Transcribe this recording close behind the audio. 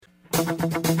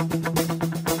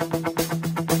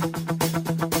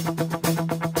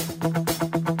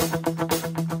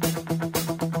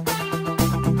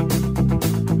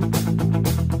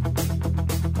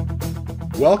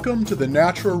Welcome to the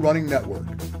Natural Running Network.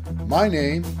 My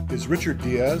name is Richard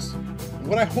Diaz, and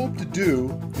what I hope to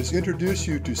do is introduce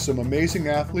you to some amazing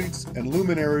athletes and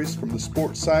luminaries from the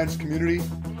sports science community,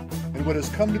 and what has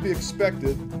come to be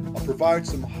expected, I'll provide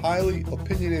some highly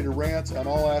opinionated rants on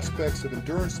all aspects of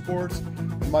endurance sports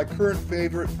and my current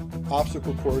favorite,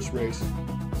 obstacle course racing.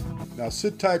 Now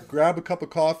sit tight, grab a cup of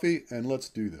coffee, and let's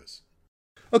do this.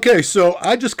 Okay, so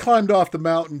I just climbed off the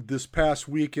mountain this past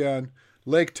weekend,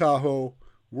 Lake Tahoe,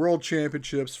 World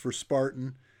Championships for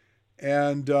Spartan.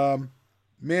 And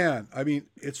man, I mean,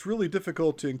 it's really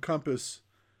difficult to encompass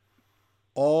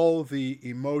all the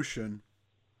emotion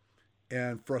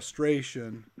and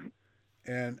frustration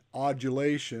and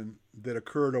adulation that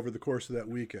occurred over the course of that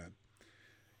weekend.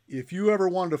 If you ever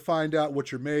wanted to find out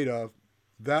what you're made of,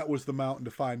 that was the mountain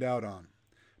to find out on,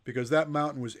 because that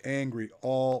mountain was angry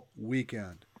all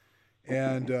weekend.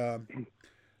 And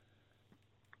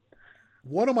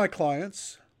one of my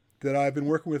clients that I've been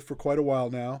working with for quite a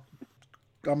while now,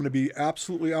 I'm going to be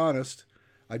absolutely honest,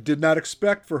 I did not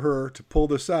expect for her to pull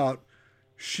this out.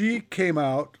 She came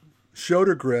out, showed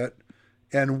her grit,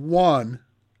 and won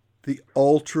the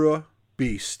Ultra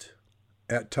Beast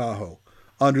at Tahoe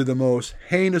under the most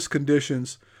heinous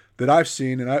conditions that I've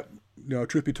seen. And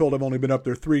truth be told, I've only been up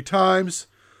there 3 times,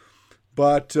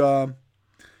 but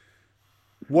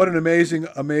what an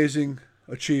amazing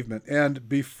achievement. And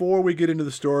before we get into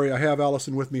the story, I have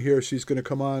Allison with me here. She's going to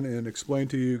come on and explain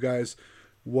to you guys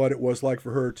what it was like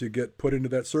for her to get put into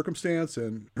that circumstance,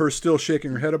 and her still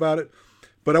shaking her head about it.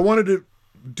 But I wanted to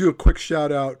do a quick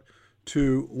shout out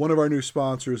to one of our new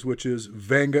sponsors, which is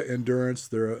Venga Endurance.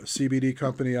 They're a CBD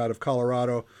company out of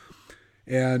Colorado.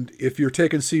 And if you're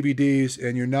taking CBDs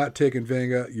and you're not taking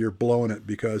Venga, you're blowing it,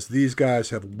 because these guys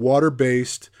have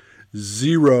water-based,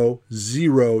 zero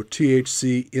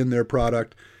THC in their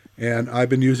product, and I've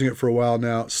been using it for a while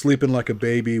now, sleeping like a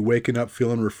baby, waking up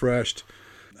feeling refreshed.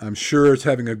 I'm sure it's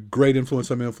having a great influence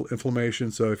on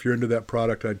inflammation, so if you're into that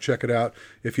product, I'd check it out.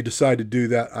 If you decide to do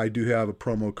that, I do have a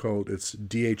promo code. It's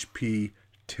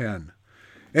DHP10.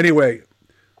 Anyway,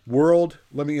 world,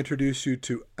 let me introduce you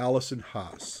to Allison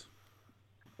Haas.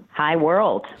 Hi,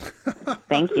 world.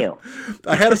 Thank you.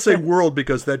 I had to say world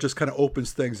because that just kind of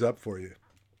opens things up for you.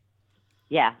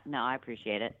 Yeah, no, I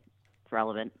appreciate it. It's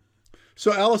relevant.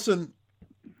 So, Allison,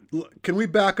 can we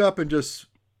back up and just,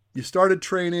 you started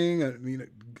training? I mean,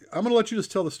 I'm going to let you just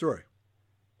tell the story.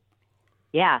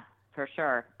 Yeah, for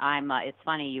sure. It's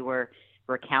funny, you were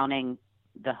recounting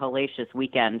the hellacious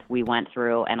weekend we went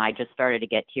through, and I just started to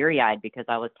get teary-eyed because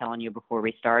I was telling you before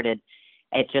we started,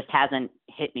 it just hasn't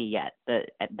hit me yet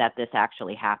that this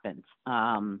actually happens.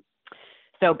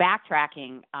 So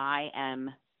backtracking, I am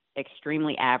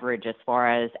extremely average as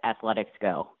far as athletics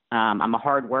go. I'm a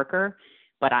hard worker,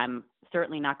 but I'm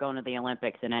certainly not going to the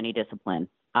Olympics in any discipline.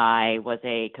 I was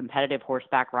a competitive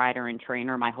horseback rider and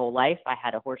trainer my whole life. I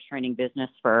had a horse training business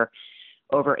for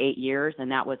over 8 years,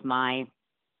 and that was my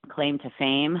claim to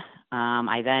fame.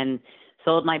 I then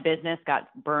sold my business, got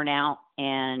burnt out,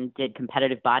 and did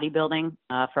competitive bodybuilding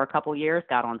for a couple years,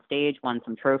 got on stage, won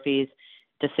some trophies.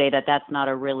 To say that that's not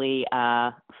a really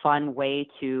fun way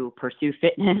to pursue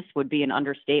fitness would be an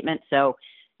understatement. So,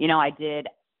 I did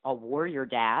a warrior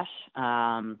dash,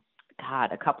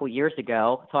 a couple years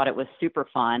ago, thought it was super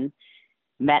fun,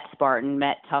 met Spartan,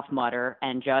 met Tough Mudder,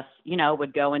 and just,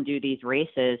 would go and do these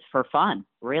races for fun,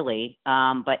 really,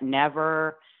 but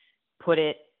never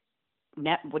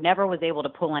never was able to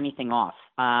pull anything off.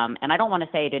 And I don't want to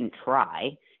say I didn't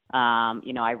try.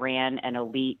 I ran an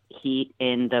elite heat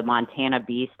in the Montana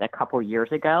Beast a couple years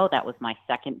ago. That was my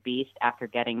second beast after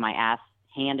getting my ass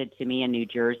handed to me in New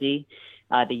Jersey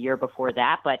the year before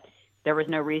that. But there was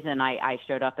no reason I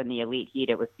showed up in the elite heat.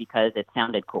 It was because it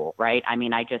sounded cool, right? I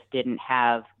mean, I just didn't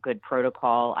have good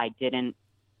protocol. I didn't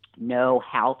know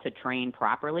how to train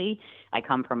properly. I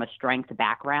come from a strength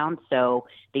background, so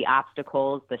the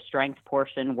obstacles, the strength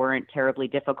portion weren't terribly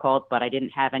difficult, but I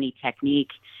didn't have any technique.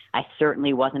 I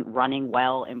certainly wasn't running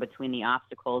well in between the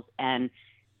obstacles, and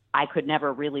I could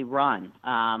never really run.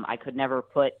 I could never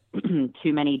put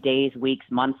too many days, weeks,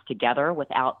 months together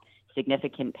without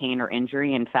significant pain or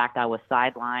injury. In fact, I was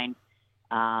sidelined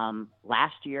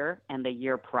last year and the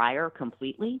year prior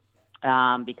completely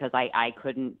because I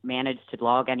couldn't manage to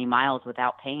log any miles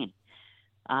without pain.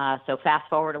 So fast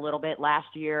forward a little bit,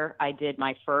 last year I did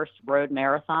my first road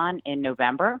marathon in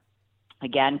November,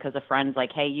 again, because a friend's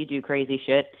like, hey, you do crazy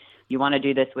shit. You want to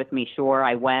do this with me? Sure.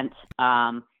 I went.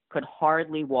 could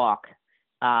hardly walk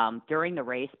during the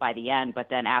race by the end, but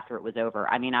then after it was over,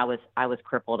 I mean, I was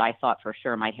crippled. I thought for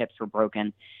sure my hips were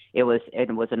broken. It was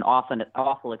an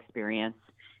awful experience.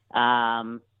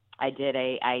 Then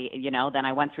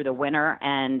I went through the winter,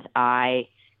 and my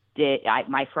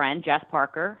friend Jess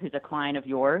Parker, who's a client of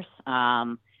yours,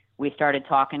 we started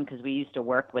talking because we used to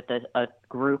work with a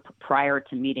group prior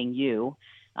to meeting you.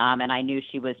 And I knew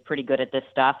she was pretty good at this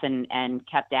stuff and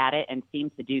kept at it and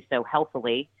seemed to do so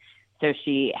healthily. So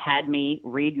she had me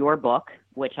read your book,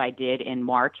 which I did in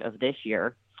March of this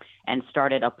year, and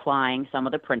started applying some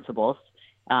of the principles.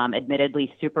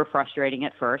 Admittedly, super frustrating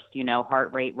at first.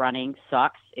 Heart rate running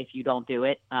sucks if you don't do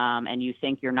it, and you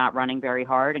think you're not running very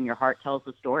hard, and your heart tells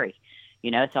the story.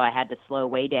 So I had to slow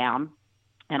way down,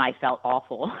 and I felt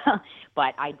awful,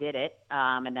 but I did it.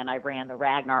 And then I ran the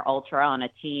Ragnar Ultra on a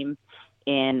team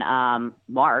in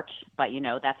March, but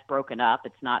that's broken up.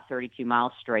 It's not 32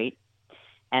 miles straight.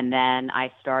 And then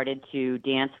I started to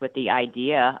dance with the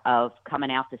idea of coming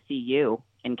out to see you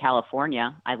in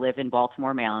California. I live in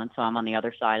Baltimore, Maryland, so I'm on the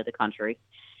other side of the country,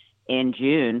 in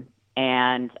June.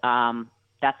 And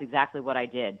that's exactly what I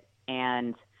did.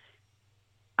 And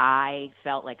I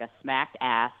felt like a smacked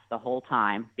ass the whole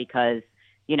time because,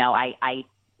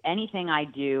 anything I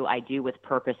do with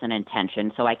purpose and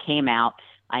intention. So I came out,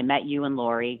 I met you and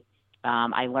Lori.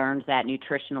 I learned that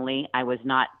nutritionally, I was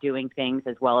not doing things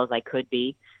as well as I could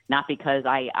be, not because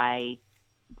I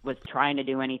was trying to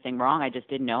do anything wrong. I just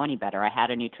didn't know any better. I had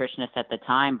a nutritionist at the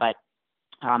time, but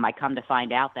I come to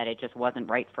find out that it just wasn't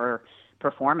right for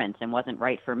performance and wasn't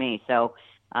right for me. So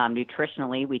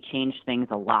nutritionally, we changed things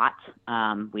a lot.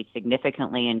 We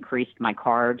significantly increased my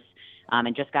carbs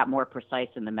and just got more precise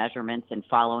in the measurements and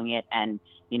following it and,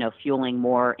 fueling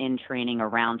more in training,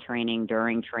 around training,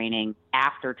 during training,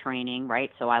 after training,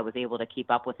 right? So I was able to keep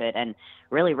up with it. And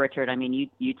really, Richard, I mean,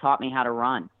 you taught me how to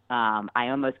run. I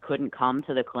almost couldn't come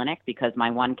to the clinic because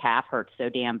my one calf hurt so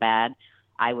damn bad.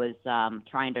 I was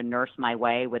trying to nurse my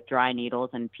way with dry needles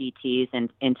and PTs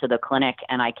into the clinic.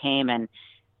 And I came, and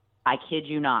I kid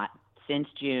you not, since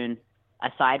June,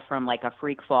 aside from like a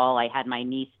freak fall, I had my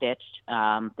knee stitched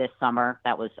this summer.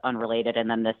 That was unrelated. And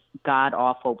then this god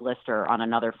awful blister on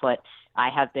another foot. I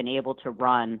have been able to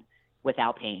run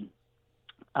without pain.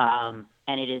 And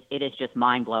it is just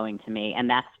mind blowing to me. And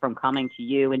that's from coming to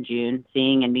you in June,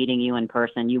 seeing and meeting you in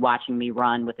person, you watching me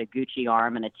run with a Gucci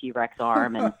arm and a T-Rex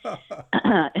arm. And,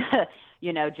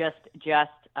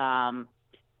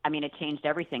 it changed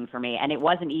everything for me. And it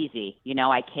wasn't easy.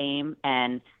 I came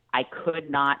and I could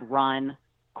not run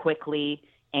quickly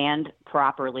and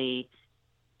properly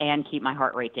and keep my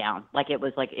heart rate down. It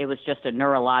was just a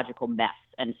neurological mess.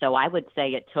 And so I would say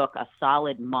it took a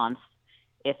solid month,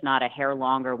 if not a hair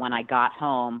longer, when I got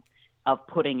home, of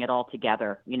putting it all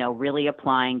together, really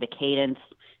applying the cadence,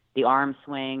 the arm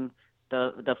swing,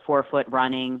 the forefoot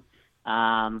running.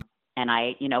 And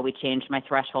we changed my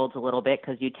thresholds a little bit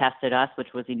because you tested us,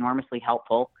 which was enormously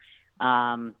helpful.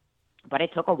 But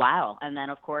it took a while. And then,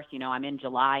 of course, I'm in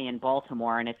July in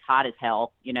Baltimore, and it's hot as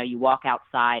hell. You walk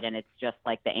outside, and it's just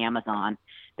like the Amazon.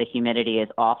 The humidity is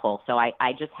awful. So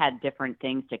I just had different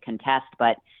things to contest,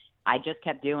 but I just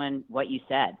kept doing what you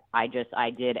said. I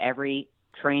did every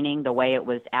training the way it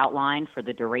was outlined for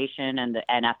the duration and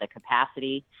at the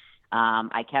capacity.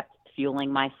 I kept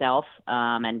fueling myself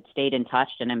and stayed in touch,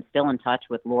 and I'm still in touch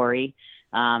with Lori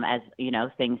as,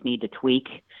 things need to tweak.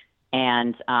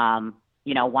 And,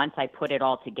 once I put it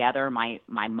all together, my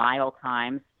mile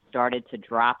times started to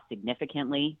drop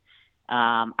significantly.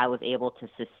 I was able to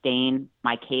sustain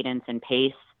my cadence and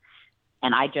pace.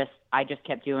 And I just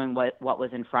kept doing what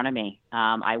was in front of me.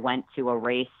 I went to a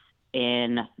race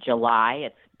in July.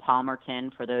 It's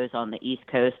Palmerton for those on the East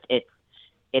Coast. It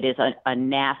is a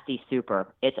nasty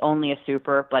super. It's only a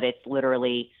super, but it's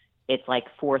like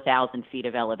 4,000 feet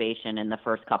of elevation in the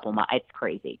first couple months. It's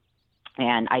crazy.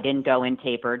 And I didn't go in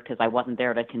tapered because I wasn't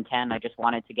there to contend. I just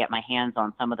wanted to get my hands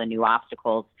on some of the new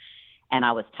obstacles. And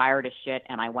I was tired as shit.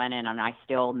 And I went in and I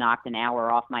still knocked an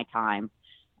hour off my time.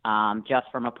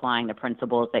 Just from applying the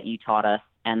principles that you taught us.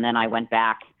 And then I went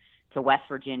back to West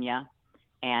Virginia,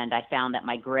 and I found that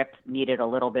my grip needed a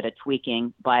little bit of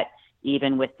tweaking, but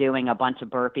even with doing a bunch of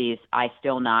burpees, I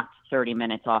still knocked 30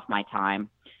 minutes off my time.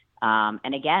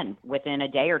 And again, within a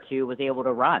day or two, was able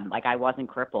to run. I wasn't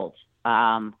crippled.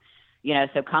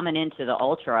 So coming into the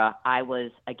ultra, I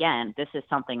was, again, this is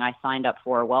something I signed up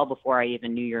for well before I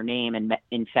even knew your name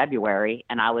in February.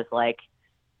 And I was like,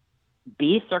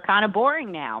 beasts are kind of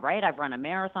boring now, right? I've run a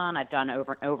marathon. I've done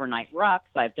overnight rucks.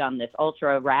 I've done this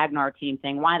ultra Ragnar team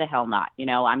thing. Why the hell not?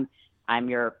 I'm I'm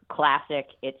your classic,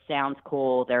 it sounds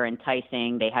cool, they're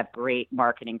enticing, they have great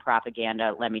marketing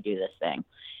propaganda, let me do this thing.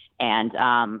 And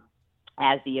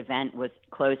as the event was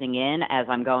closing in, as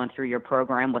I'm going through your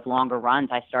program with longer runs,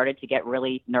 I started to get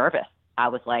really nervous. I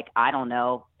was like, I don't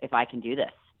know if I can do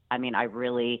this. I mean, I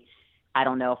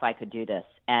don't know if I could do this.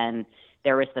 And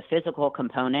there is the physical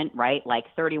component, right? Like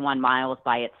 31 miles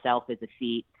by itself is a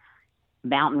feat.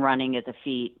 Mountain running is a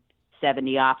feat.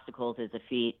 70 obstacles is a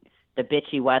feat. The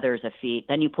bitchy weather is a feat.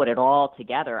 Then you put it all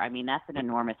together. I mean, that's an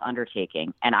enormous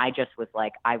undertaking. And I just was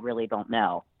like, I really don't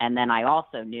know. And then I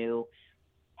also knew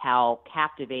how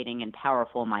captivating and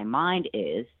powerful my mind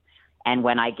is. And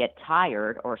when I get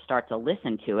tired or start to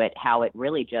listen to it, how it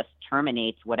really just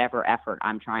terminates whatever effort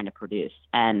I'm trying to produce.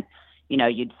 And, you know,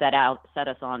 you'd set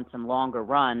us on some longer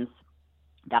runs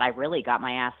that I really got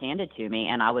my ass handed to me.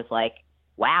 And I was like,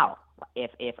 wow,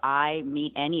 if I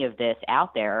meet any of this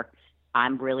out there,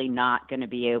 I'm really not going to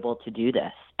be able to do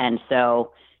this. And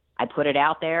so I put it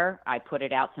out there. I put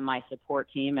it out to my support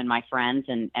team and my friends,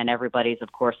 and everybody's,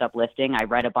 of course, uplifting. I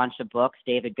read a bunch of books.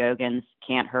 David Goggins'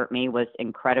 Can't Hurt Me was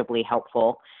incredibly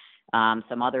helpful.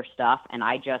 Some other stuff. And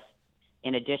I just,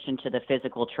 in addition to the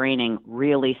physical training,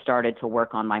 really started to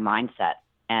work on my mindset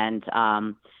and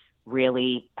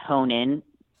really hone in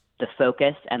the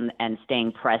focus and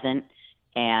staying present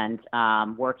and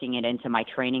working it into my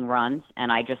training runs.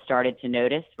 And I just started to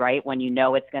notice, right, when you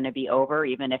know it's going to be over,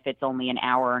 even if it's only an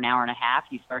hour and a half,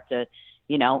 you start to,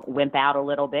 you know, wimp out a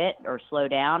little bit or slow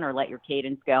down or let your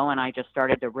cadence go. And I just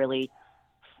started to really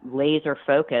laser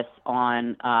focus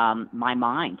on my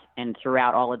mind and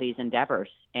throughout all of these endeavors.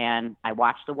 And I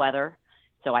watched the weather.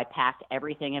 So I packed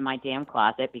everything in my damn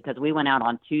closet because we went out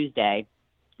on Tuesday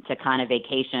to kind of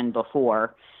vacation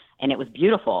before. And it was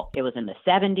beautiful. It was in the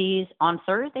 70s. On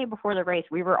Thursday before the race,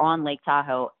 we were on Lake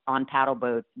Tahoe on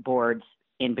paddle boards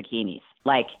in bikinis.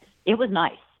 Like, it was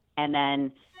nice. And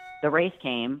then the race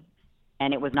came,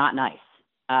 and it was not nice.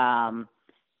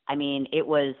 I mean, it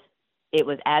was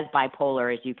as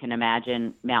bipolar as you can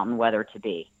imagine mountain weather to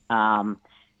be. I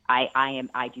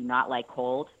do not like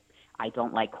cold. I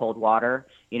don't like cold water.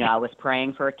 You know, I was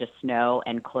praying for it to snow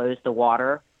and close the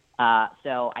water.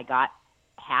 So I got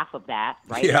half of that,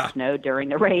 right? Yeah. It snowed during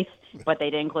the race, but they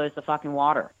didn't close the fucking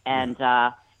water. And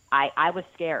I was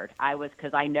scared.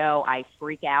 Because I know I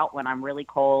freak out when I'm really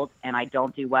cold, and I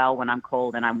don't do well when I'm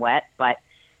cold and I'm wet. But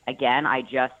again, I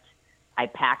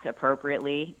packed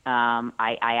appropriately.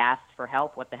 I asked for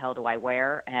help. What the hell do I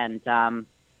wear? And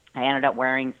I ended up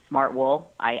wearing smart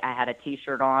wool. I had a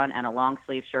T-shirt on and a long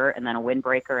sleeve shirt, and then a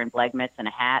windbreaker and leg mitts and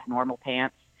a hat, normal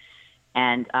pants.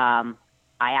 And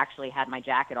I actually had my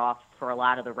jacket off for a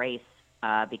lot of the race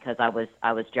because I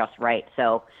was just right.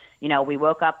 So, you know, we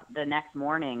woke up the next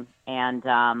morning, and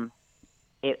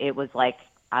it was like,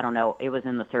 I don't know, it was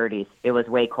in the 30s. It was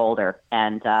way colder.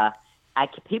 And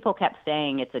people kept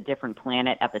saying it's a different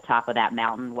planet at the top of that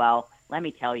mountain. Well, let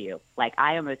me tell you, like,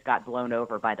 I almost got blown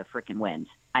over by the freaking wind.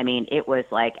 I mean, it was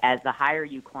like, as the higher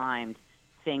you climbed,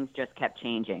 things just kept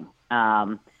changing.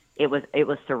 It was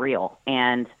surreal.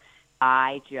 And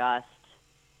I just,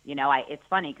 you know, it's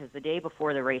funny because the day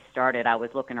before the race started, I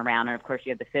was looking around, and of course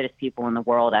you have the fittest people in the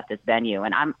world at this venue,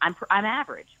 and I'm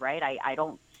average, right?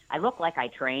 I look like I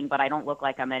train, but I don't look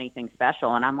like I'm anything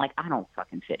special. And I'm like, I don't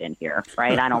fucking fit in here,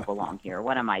 right? I don't belong here.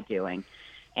 What am I doing?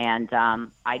 And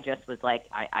I just was like,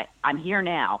 I'm here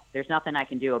now. There's nothing I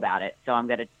can do about it. So I'm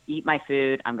going to eat my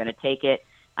food. I'm going to take it.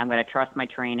 I'm going to trust my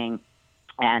training.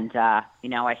 And, you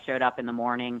know, I showed up in the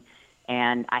morning,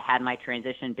 and I had my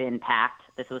transition bin packed.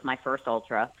 This was my first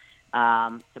ultra.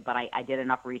 But I did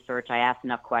enough research. I asked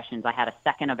enough questions. I had a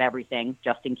second of everything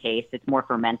just in case. It's more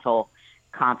for mental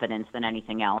confidence than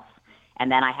anything else. And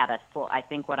then I had I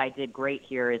think what I did great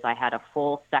here is I had a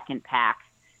full second pack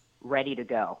ready to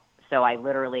go. So I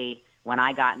literally, when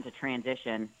I got into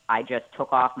transition, I just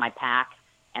took off my pack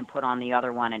and put on the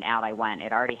other one, and out I went.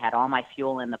 It already had all my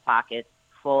fuel in the pocket,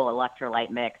 full electrolyte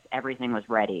mix. Everything was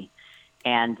ready.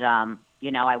 And,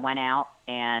 you know, I went out,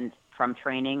 and from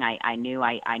training, I knew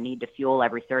I need to fuel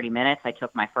every 30 minutes. I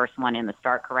took my first one in the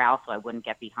start corral so I wouldn't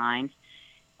get behind.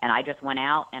 And I just went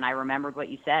out, and I remembered what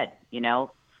you said, you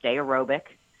know, stay aerobic,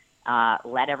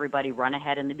 let everybody run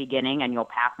ahead in the beginning, and you'll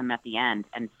pass them at the end.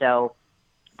 And so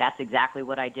that's exactly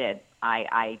what I did.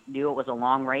 I knew it was a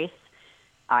long race.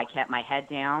 I kept my head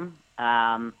down.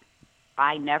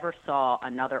 I never saw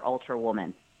another ultra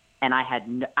woman. And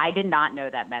I did not know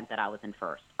that meant that I was in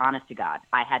first. Honest to God.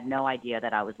 I had no idea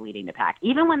that I was leading the pack.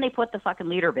 Even when they put the fucking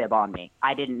leader bib on me,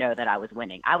 I didn't know that I was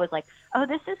winning. I was like, oh,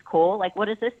 this is cool. Like, what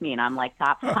does this mean? I'm like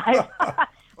top 5.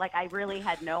 Like, I really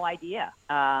had no idea.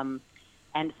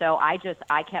 And so I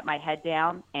kept my head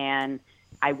down and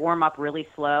I warm up really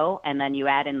slow. And then you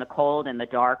add in the cold and the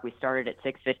dark. We started at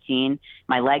 6:15.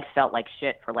 My legs felt like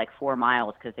shit for like 4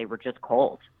 miles because they were just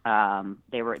cold.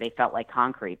 They felt like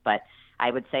concrete. But I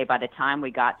would say by the time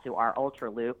we got to our ultra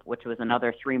loop, which was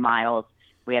another 3 miles,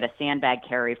 we had a sandbag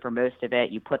carry for most of it.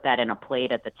 You put that in a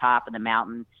plate at the top of the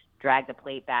mountain, dragged the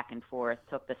plate back and forth,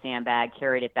 took the sandbag,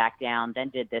 carried it back down, then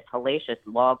did this hellacious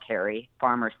log carry,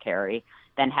 farmer's carry,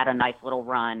 then had a nice little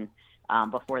run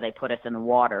before they put us in the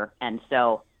water. And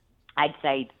so I'd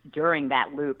say during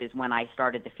that loop is when I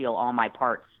started to feel all my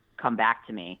parts come back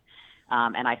to me.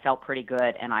 And I felt pretty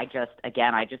good. And I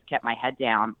just kept my head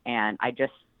down. And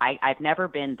I've never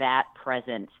been that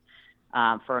present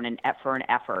for an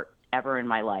effort ever in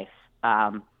my life.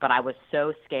 But I was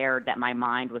so scared that my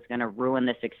mind was going to ruin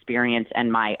this experience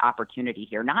and my opportunity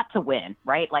here, not to win,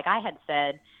 right? Like I had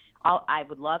said, I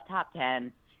would love top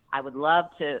 10. I would love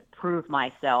to prove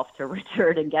myself to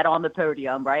Richard and get on the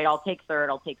podium, right? I'll take third,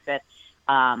 I'll take fifth.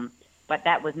 But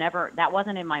that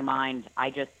wasn't in my mind.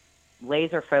 I just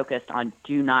laser focused on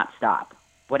do not stop.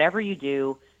 Whatever you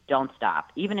do, don't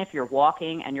stop. Even if you're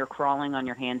walking and you're crawling on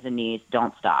your hands and knees,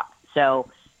 don't stop.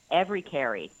 So every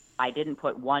carry, I didn't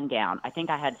put one down. I think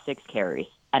I had 6 carries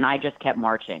and I just kept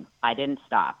marching. I didn't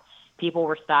stop. People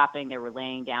were stopping, they were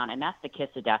laying down, and that's the kiss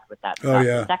of death with that stuff.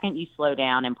 Yeah. The second you slow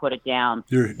down and put it down,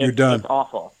 you're done. It's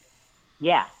awful.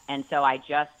 Yeah. And so I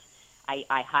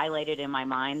highlighted in my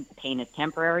mind, pain is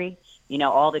temporary. You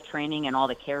know, all the training and all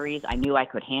the carries, I knew I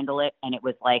could handle it. And it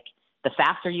was like, the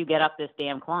faster you get up this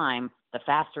damn climb, the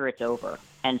faster it's over.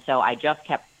 And so I just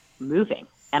kept moving.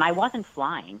 And I wasn't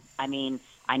flying. I mean,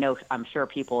 I'm sure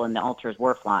people in the ultras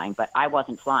were flying, but I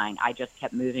wasn't flying. I just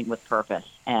kept moving with purpose.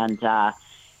 And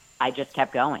I just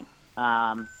kept going.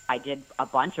 I did a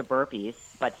bunch of burpees,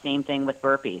 but same thing with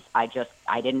burpees. I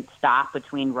didn't stop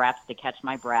between reps to catch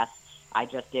my breath. I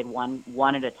just did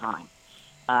one at a time.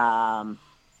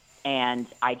 And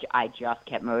I just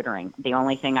kept motoring. The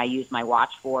only thing I used my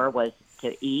watch for was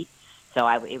to eat. So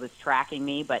it was tracking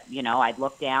me, but you know, I'd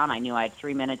look down. I knew I had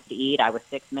 3 minutes to eat. I was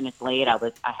 6 minutes late.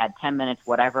 I had 10 minutes,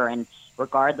 whatever. And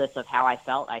regardless of how I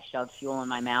felt, I shoved fuel in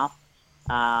my mouth.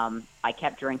 I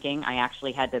kept drinking. I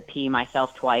actually had to pee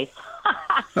myself twice,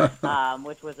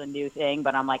 which was a new thing.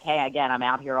 But I'm like, hey, again, I'm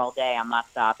out here all day. I'm not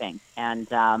stopping. And,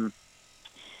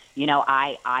 you know,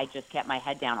 I just kept my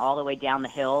head down all the way down the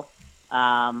hill.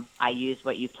 I used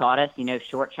what you've taught us, you know,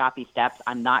 short, choppy steps.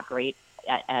 I'm not great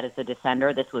at as a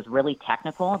descender. This was really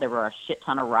technical. There were a shit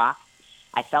ton of rocks.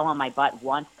 I fell on my butt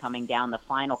once coming down the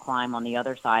final climb on the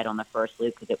other side on the first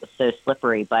loop because it was so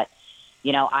slippery. But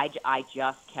you know, I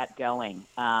just kept going.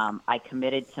 I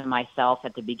committed to myself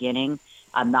at the beginning.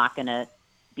 I'm not going to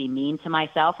be mean to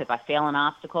myself. If I fail an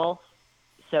obstacle,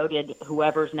 so did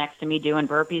whoever's next to me doing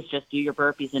burpees. Just do your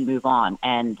burpees and move on.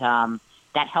 And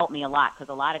that helped me a lot because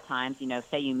a lot of times, you know,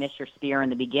 say you miss your spear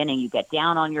in the beginning, you get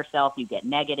down on yourself, you get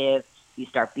negative, you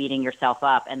start beating yourself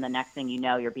up, and the next thing you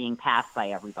know, you're being passed by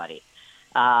everybody.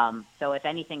 So if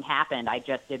anything happened, I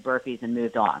just did burpees and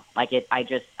moved on. I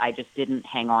just didn't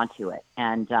hang on to it.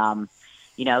 And,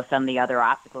 you know, some of the other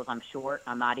obstacles, I'm short.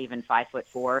 I'm not even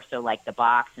 5'4". So like the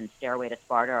box and Stairway to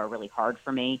Sparta are really hard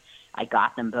for me. I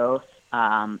got them both.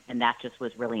 And that just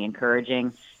was really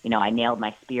encouraging. You know, I nailed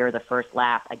my spear the first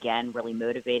lap, again, really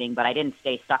motivating, but I didn't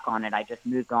stay stuck on it. I just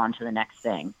moved on to the next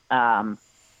thing.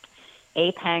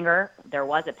 Ape hanger, there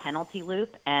was a penalty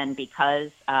loop. And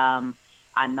because,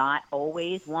 I'm not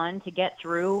always one to get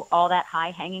through all that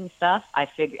high hanging stuff.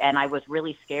 And I was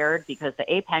really scared because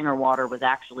the ape hanger water was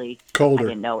actually colder. I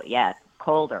didn't know it yet.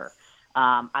 Colder.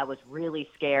 I was really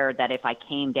scared that if I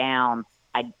came down,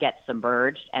 I'd get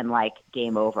submerged and like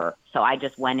game over. So I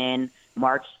just went in,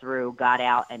 marched through, got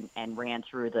out and ran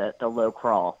through the low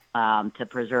crawl, to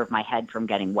preserve my head from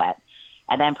getting wet.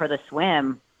 And then for the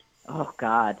swim, oh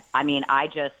God, I mean, I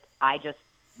just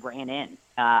ran in.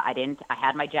 I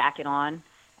had my jacket on.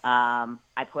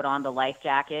 I put on the life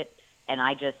jacket and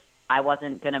I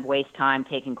wasn't going to waste time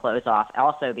taking clothes off.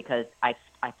 Also because I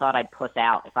thought I'd puss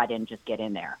out if I didn't just get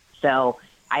in there. So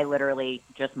I literally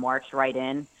just marched right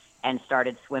in and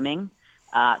started swimming.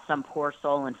 Some poor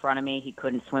soul in front of me, he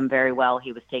couldn't swim very well.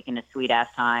 He was taking a sweet ass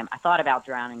time. I thought about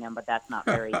drowning him, but that's not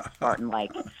very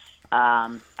Spartan-like.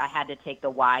 I had to take the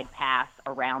wide path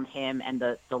around him and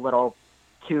the little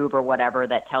tube or whatever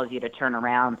that tells you to turn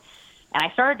around. And I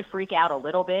started to freak out a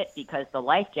little bit because the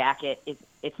life jacket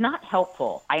it's not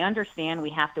helpful. I understand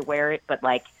we have to wear it, but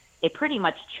like it pretty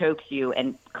much chokes you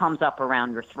and comes up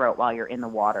around your throat while you're in the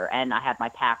water. And I had my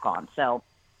pack on. So,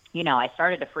 you know, I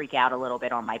started to freak out a little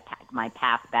bit on my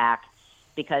path back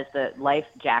because the life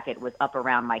jacket was up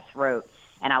around my throat.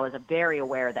 And I was very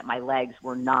aware that my legs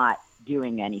were not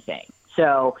doing anything.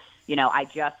 So,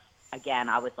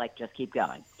 I was like, just keep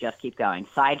going, just keep going.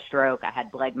 Side stroke, I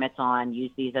had leg mitts on,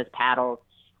 used these as paddles.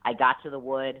 I got to the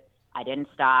wood. I didn't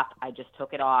stop. I just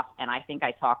took it off. And I think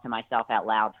I talked to myself out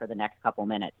loud for the next couple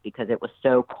minutes because it was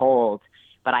so cold.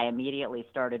 But I immediately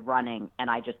started running, and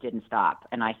I just didn't stop.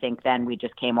 And I think then we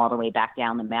just came all the way back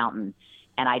down the mountain.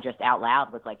 And I just out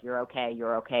loud was like, you're okay,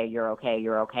 you're okay, you're okay,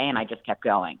 you're okay. And I just kept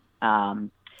going. I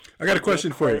got a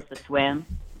question for you. The swim.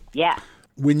 Yeah.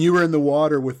 When you were in the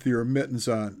water with your mittens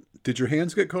on, did your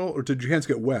hands get cold or did your hands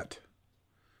get wet?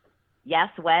 Yes,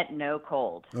 wet, no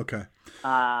cold. Okay.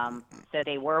 So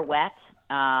they were wet,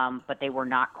 but they were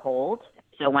not cold.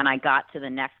 So when I got to the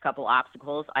next couple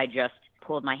obstacles, I just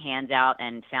pulled my hands out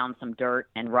and found some dirt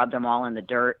and rubbed them all in the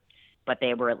dirt. But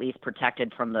they were at least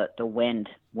protected from the wind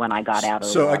when I got out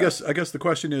of the water. So I guess the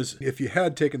question is, if you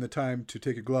had taken the time to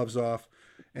take your gloves off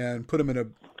and put them in a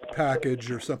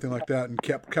package or something like that and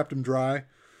kept them dry,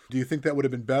 do you think that would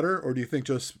have been better, or do you think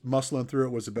just muscling through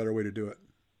it was a better way to do it?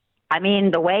 I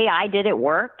mean, the way I did it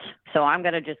worked, so I'm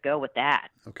going to just go with that.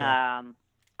 Okay.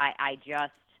 I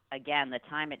just, again, the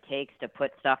time it takes to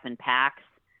put stuff in packs,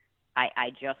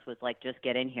 I just was like, just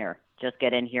get in here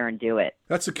and do it.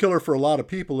 That's a killer for a lot of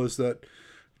people, is that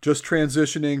just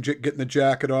transitioning, getting the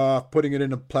jacket off, putting it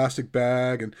in a plastic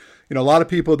bag. And, a lot of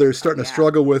people, they're starting to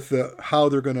struggle with how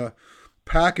they're going to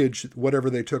package whatever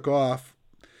they took off.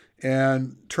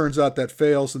 And turns out that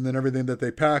fails, and then everything that they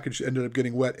packaged ended up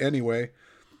getting wet anyway.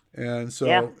 And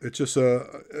so it's just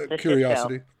a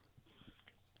curiosity.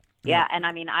 Yeah, and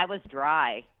I mean, I was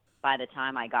dry by the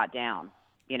time I got down.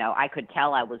 I could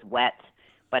tell I was wet,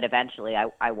 but eventually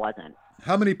I wasn't.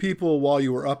 How many people while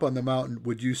you were up on the mountain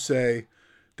would you say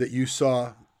that you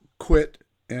saw quit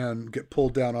and get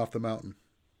pulled down off the mountain?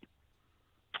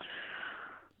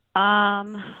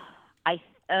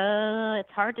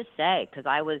 It's hard to say because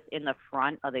I was in the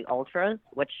front of the ultras,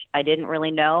 which I didn't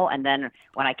really know. And then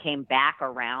when I came back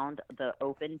around, the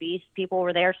open beast people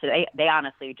were there. So they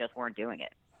honestly just weren't doing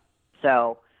it.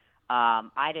 So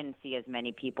I didn't see as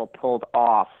many people pulled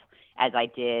off as I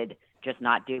did just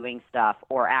not doing stuff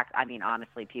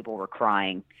honestly, people were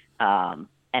crying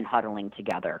and huddling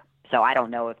together. So I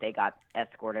don't know if they got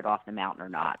escorted off the mountain or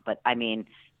not. But, I mean,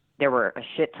 there were a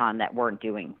shit ton that weren't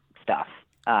doing stuff.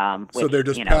 So they're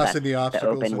just passing the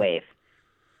obstacles. The open wave.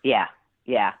 Yeah.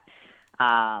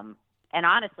 And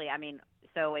honestly, I mean,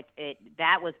 so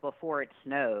that was before it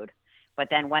snowed. But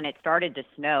then when it started to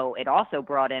snow, it also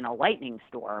brought in a lightning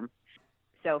storm.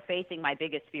 So facing my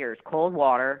biggest fears, cold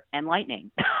water and lightning.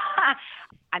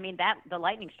 I mean, the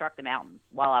lightning struck the mountain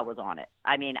while I was on it.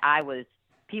 I mean,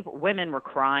 women were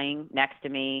crying next to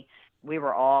me. We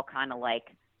were all kind of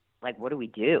like, what do we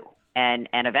do? And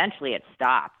eventually it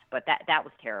stopped. But that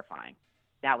was terrifying.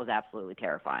 That was absolutely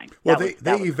terrifying. Well, they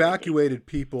evacuated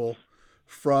people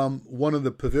from one of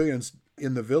the pavilions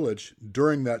in the village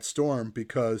during that storm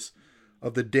because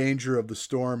of the danger of the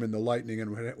storm and the lightning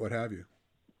and what have you.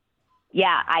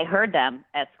 Yeah, I heard them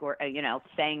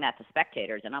saying that to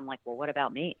spectators, and I'm like, well, what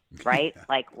about me, right?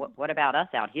 Like, what about us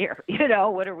out here?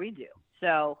 What do we do?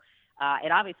 So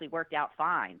it obviously worked out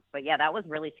fine, but yeah, that was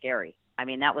really scary. I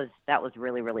mean, that was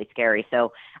really, really scary.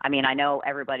 So, I mean, I know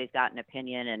everybody's got an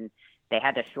opinion, and they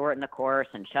had to shorten the course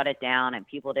and shut it down, and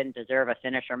people didn't deserve a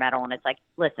finisher medal. And it's like,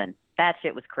 listen, that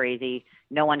shit was crazy.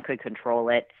 No one could control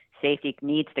it. Safety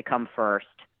needs to come first,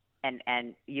 and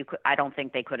I don't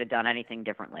think they could have done anything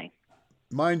differently.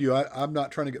 Mind you, I'm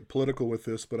not trying to get political with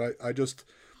this, but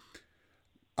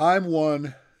I'm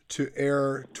one to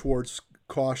err towards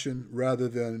caution rather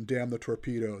than damn the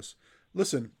torpedoes.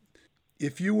 Listen,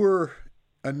 if you were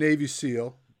a Navy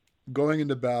SEAL going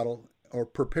into battle or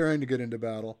preparing to get into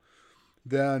battle,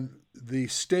 then the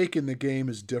stake in the game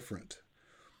is different.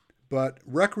 But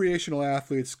recreational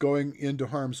athletes going into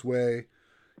harm's way,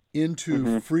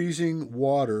 into freezing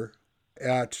water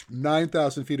at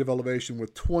 9,000 feet of elevation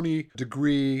with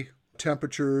 20-degree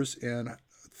temperatures and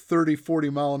 30, 40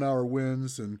 mile an hour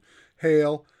winds and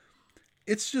hail,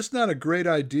 it's just not a great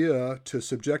idea to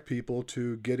subject people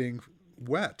to getting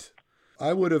wet.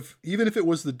 I would have, even if it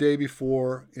was the day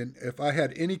before, and if I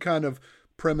had any kind of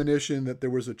premonition that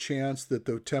there was a chance that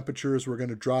the temperatures were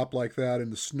going to drop like that in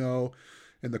the snow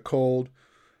and the cold,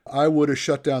 I would have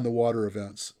shut down the water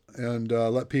events and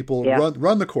let people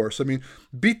run the course. I mean,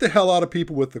 beat the hell out of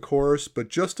people with the course, but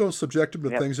just don't subject them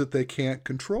to things that they can't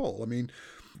control. I mean,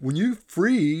 when you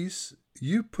freeze,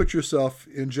 you put yourself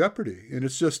in jeopardy, and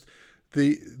it's just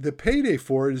the payday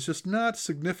for it is just not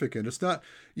significant. It's not.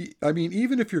 I mean,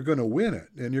 even if you're going to win it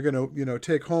and you're going to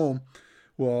take home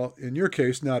Well, in your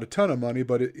case, not a ton of money,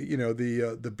 but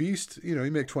the beast, you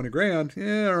make 20 grand.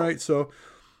 Yeah, all right. So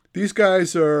these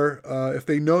guys are, if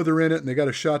they know they're in it and they got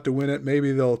a shot to win it,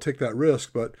 maybe they'll take that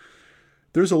risk. But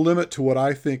there's a limit to what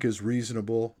I think is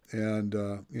reasonable. And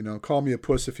call me a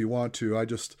puss if you want to.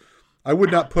 I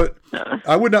would not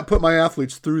put my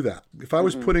athletes through that. If I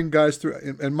was putting guys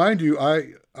through, and mind you,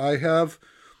 I have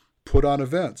put on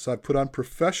events. I put on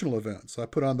professional events. I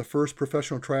put on the first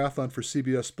professional triathlon for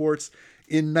CBS Sports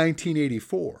in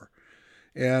 1984.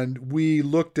 And we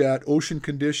looked at ocean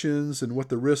conditions and what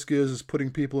the risk is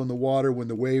putting people in the water when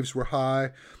the waves were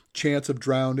high, chance of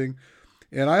drowning.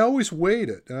 And I always weighed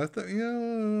it. And I thought,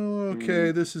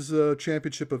 okay, this is a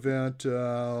championship event.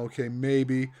 Okay,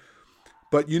 maybe.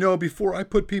 But, before I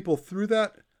put people through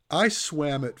that, I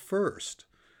swam it first.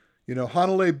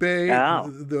 Hanalei Bay,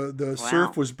 the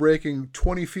surf was breaking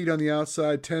 20 feet on the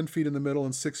outside, 10 feet in the middle,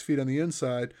 and 6 feet on the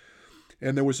inside.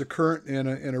 And there was a current and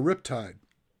a riptide.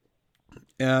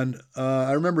 And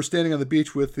I remember standing on the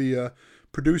beach with the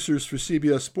producers for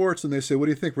CBS Sports, and they said, "What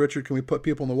do you think, Richard? Can we put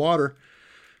people in the water?"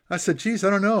 I said, "Geez, I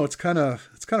don't know. It's kind of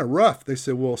rough." They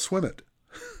said, "Well, swim it."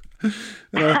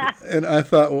 and I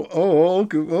thought, well, oh,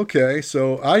 okay.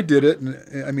 So I did it,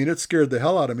 and I mean, it scared the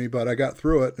hell out of me, but I got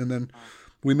through it, and then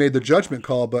we made the judgment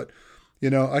call. But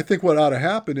I think what ought to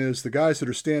happen is the guys that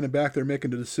are standing back there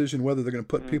making the decision whether they're going to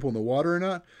put people in the water or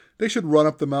not, they should run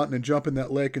up the mountain and jump in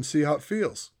that lake and see how it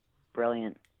feels.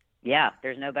 Brilliant. Yeah,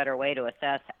 there's no better way to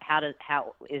assess how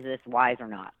is this wise or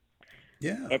not.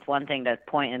 Yeah. It's one thing to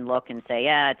point and look and say,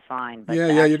 yeah, it's fine. But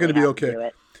yeah, you're going to be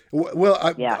okay. Well,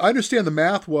 I understand the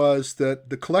math was that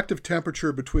the collective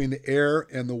temperature between the air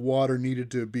and the water needed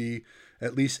to be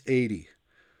at least 80.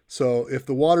 So if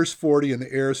the water's 40 and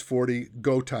the air is 40,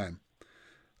 go time.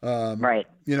 Right.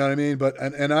 You know what I mean? But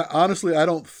and I honestly, I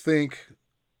don't think,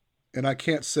 and I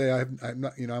can't say I'm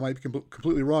not, I might be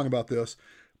completely wrong about this,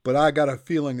 but I got a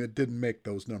feeling it didn't make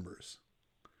those numbers.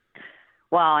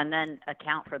 Well, and then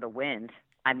account for the wind.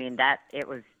 I mean, it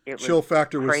was chill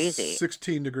factor crazy. Was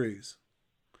 16 degrees.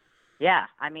 Yeah,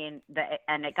 I mean,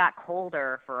 and it got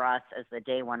colder for us as the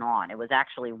day went on. It was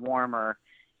actually warmer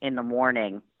in the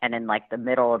morning and in like the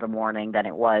middle of the morning than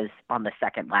it was on the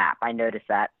second lap. I noticed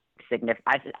that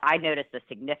I noticed a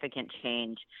significant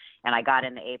change, and I got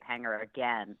in the ape hanger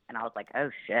again, and I was like,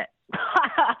 oh shit,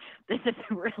 this is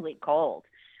really cold.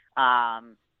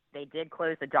 They did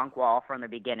close the dunk wall from the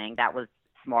beginning. That was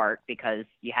smart because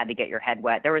you had to get your head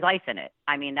wet. There was ice in it.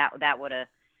 I mean, that would have,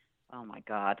 oh my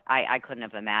God, I couldn't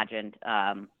have imagined.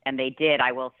 And they did,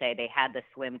 I will say, they had the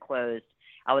swim closed.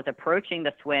 I was approaching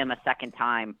the swim a second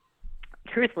time,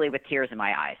 truthfully, with tears in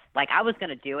my eyes. Like, I was going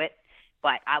to do it,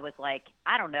 but I was like,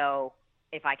 I don't know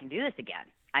if I can do this again.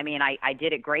 I mean, I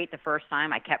did it great the first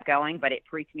time. I kept going, but it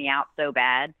freaked me out so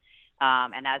bad.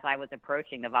 And as I was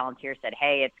approaching, the volunteer said,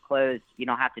 hey, it's closed. You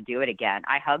don't have to do it again.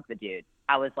 I hugged the dude.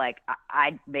 I was like,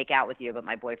 I'd make out with you, but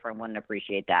my boyfriend wouldn't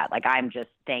appreciate that. Like,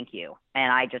 thank you.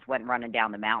 And I just went running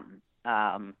down the mountain.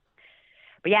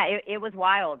 But yeah, it was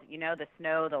wild. The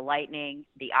snow, the lightning,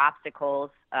 the obstacles.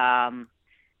 And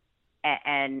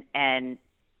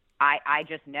I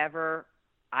just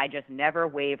never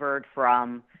wavered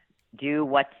from do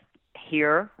what's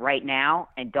here right now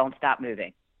and don't stop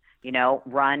moving.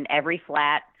 Run every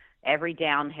flat, every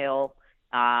downhill,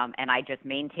 and I just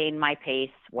maintained my pace,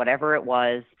 whatever it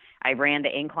was. I ran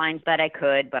the inclines that I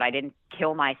could, but I didn't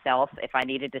kill myself if I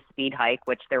needed to speed hike,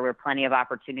 which there were plenty of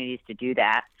opportunities to do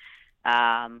that.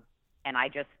 And I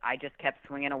just kept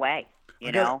swinging away,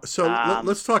 So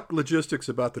let's talk logistics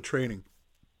about the training.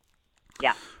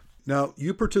 Yeah. Now,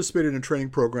 you participated in a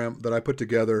training program that I put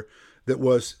together that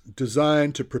was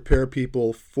designed to prepare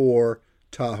people for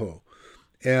Tahoe.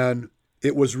 And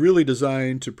it was really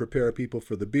designed to prepare people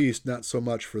for the beast, not so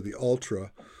much for the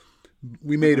ultra.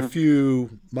 We made a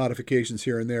few modifications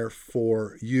here and there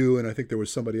for you, and I think there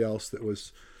was somebody else that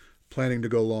was planning to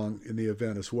go along in the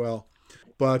event as well.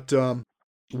 But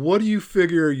what do you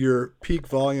figure your peak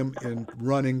volume in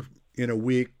running in a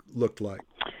week looked like?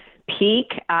 Peak,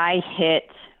 I hit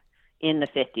in the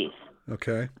 50s.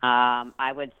 Okay.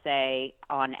 I would say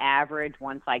on average,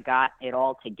 once I got it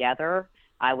all together,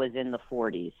 I was in the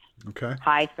 40s. Okay.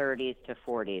 High 30s to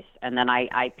 40s. And then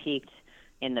I peaked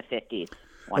in the 50s.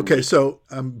 Okay, week. So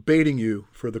I'm baiting you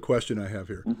for the question I have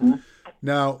here. Mm-hmm.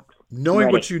 Now,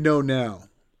 knowing what you know now,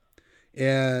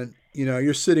 and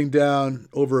you're sitting down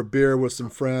over a beer with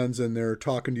some friends and they're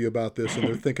talking to you about this and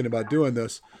they're thinking about doing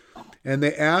this, and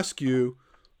they ask you,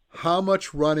 how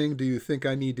much running do you think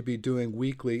I need to be doing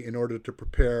weekly in order to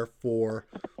prepare for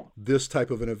this type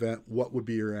of an event? What would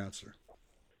be your answer?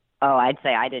 Oh, I'd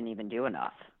say I didn't even do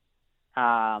enough.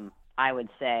 I would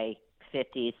say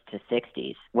 50s to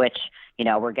 60s, which,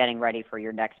 we're getting ready for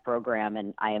your next program.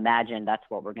 And I imagine that's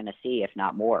what we're going to see, if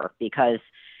not more, because,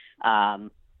 that's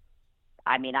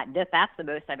the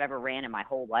most I've ever ran in my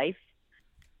whole life.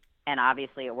 And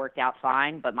obviously it worked out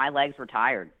fine, but my legs were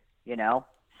tired,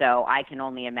 so I can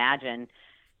only imagine,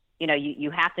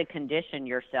 you have to condition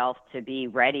yourself to be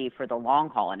ready for the long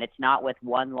haul. And it's not with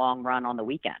one long run on the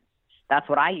weekend. That's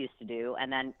what I used to do.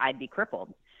 And then I'd be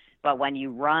crippled. But when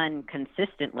you run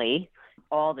consistently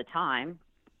all the time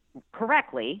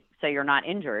correctly, so you're not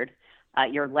injured,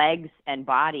 your legs and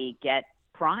body get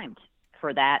primed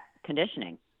for that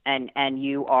conditioning, and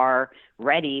you are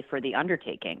ready for the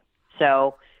undertaking.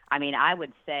 So, I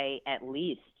would say at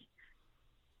least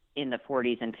in the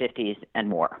 40s and 50s and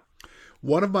more.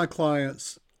 One of my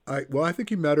clients, I think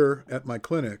you met her at my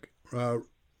clinic,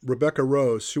 Rebecca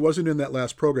Rose. She wasn't in that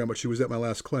last program, but she was at my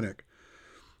last clinic.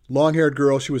 Long-haired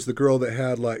girl. She was the girl that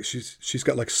had she's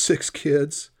got 6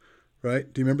 kids,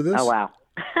 right? Do you remember this? Oh, wow.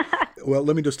 Well,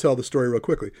 let me just tell the story real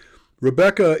quickly.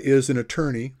 Rebecca is an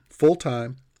attorney,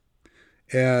 full-time,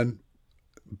 and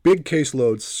big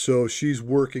caseloads, so she's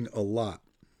working a lot.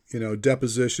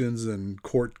 Depositions and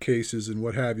court cases and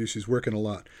what have you. She's working a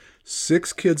lot.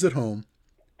 6 kids at home,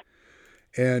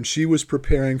 and she was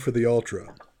preparing for the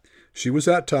ultra. She was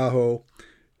at Tahoe.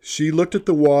 She looked at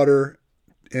the water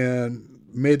and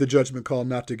made the judgment call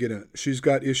not to get in it. She's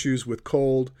got issues with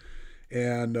cold,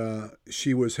 and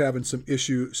she was having some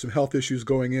health issues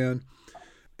going in,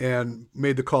 and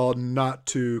made the call not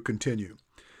to continue.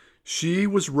 She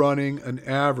was running an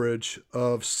average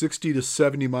of 60 to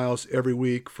 70 miles every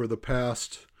week for the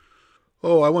past,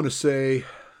 I want to say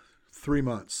 4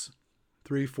 months,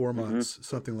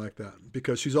 something like that,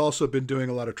 because she's also been doing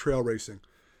a lot of trail racing.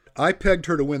 I pegged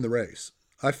her to win the race.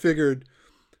 I figured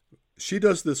she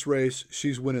does this race,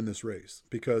 she's winning this race,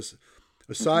 because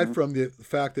aside from the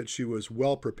fact that she was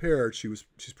well prepared, she's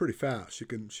pretty fast. She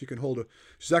can hold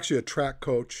she's actually a track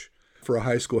coach for a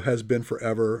high school, has been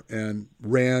forever, and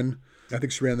I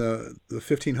think she ran the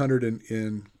 1500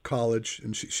 in college,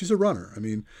 and she's a runner.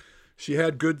 She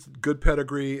had good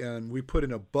pedigree, and we put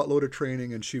in a buttload of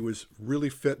training, and she was really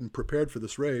fit and prepared for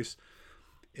this race.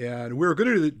 And we were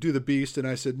going to do the beast, and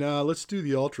I said, "No, let's do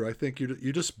the ultra. I think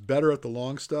you're just better at the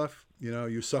long stuff.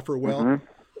 You suffer well."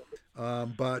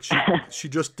 But she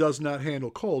just does not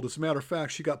handle cold. As a matter of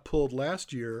fact, she got pulled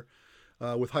last year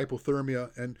with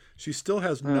hypothermia, and she still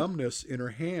has numbness in her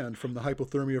hand from the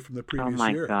hypothermia from the previous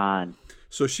year. Oh, my God.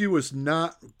 So she was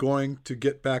not going to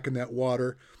get back in that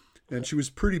water, and she was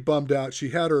pretty bummed out.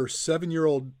 She had her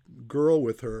 7-year-old girl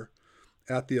with her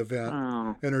at the event,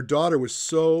 and her daughter was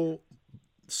so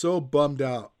bummed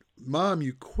out. "Mom,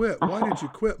 you quit. Why did you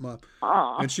quit, Mom?"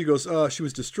 And she goes, she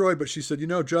was destroyed, but she said,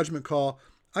 judgment call,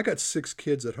 I got 6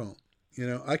 kids at home.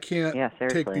 I can't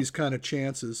take these kind of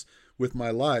chances with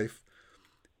my life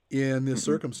in this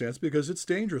circumstance, because it's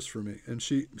dangerous for me. And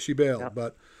she bailed. Yep.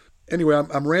 But anyway,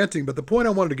 I'm ranting, but the point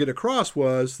I wanted to get across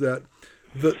was that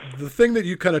the thing that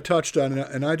you kind of touched on,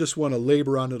 and I just want to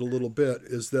labor on it a little bit,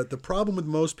 is that the problem with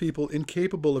most people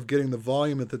incapable of getting the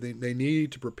volume that they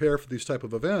need to prepare for these type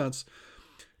of events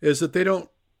is that they don't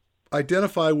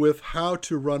identify with how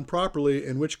to run properly,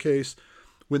 in which case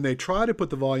when they try to put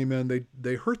the volume in,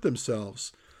 they hurt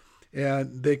themselves.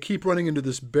 And they keep running into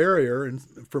this barrier, and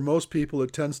for most people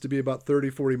it tends to be about 30,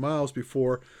 40 miles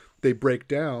before they break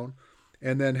down,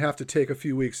 and then have to take a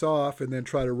few weeks off and then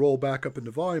try to roll back up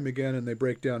into volume again, and they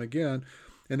break down again.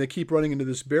 And they keep running into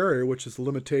this barrier, which is the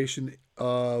limitation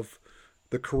of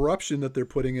the corruption that they're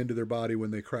putting into their body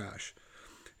when they crash.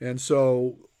 And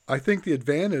so I think the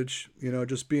advantage,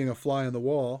 just being a fly on the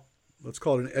wall, let's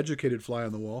call it an educated fly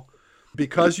on the wall,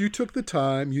 because you took the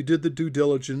time, you did the due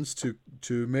diligence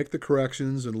to make the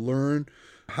corrections and learn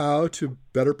how to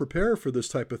better prepare for this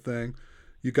type of thing,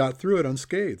 you got through it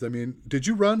unscathed. Did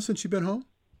you run since you've been home?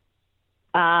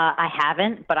 I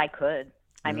haven't, but I could.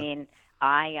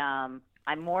 Yeah.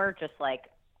 I'm more just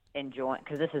enjoying,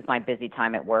 because this is my busy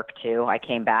time at work too. I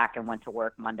came back and went to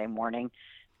work Monday morning,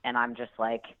 and I'm just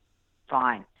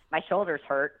fine. My shoulders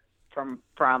hurt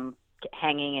from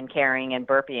hanging and carrying and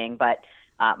burping, but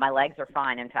my legs are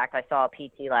fine. In fact, I saw a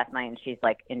PT last night, and she's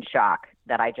in shock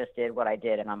that I just did what I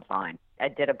did, and I'm fine. I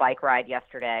did a bike ride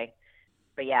yesterday,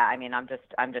 but yeah, I'm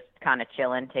just kind of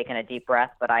chilling, taking a deep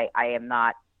breath. But I'm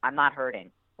not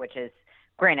hurting, which is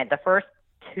granted. The first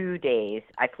 2 days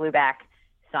I flew back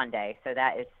Sunday, so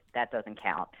that doesn't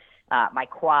count. My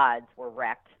quads were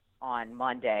wrecked on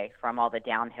Monday from all the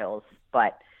downhills,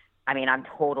 but I'm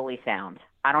totally sound.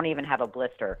 I don't even have a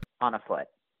blister on a foot.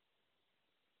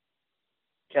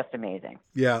 Just amazing.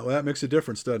 Yeah, well, that makes a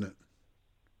difference, doesn't it?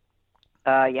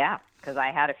 Yeah, because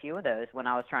I had a few of those when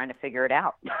I was trying to figure it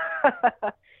out.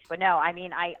 But no, I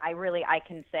mean, I really, I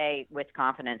can say with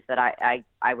confidence that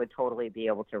I would totally be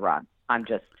able to run. I'm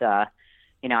just, I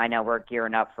know we're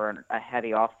gearing up for a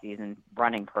heavy off-season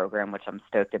running program, which I'm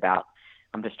stoked about.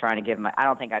 I'm just trying to give I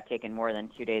don't think I've taken more than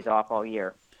 2 days off all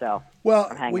year. So Well,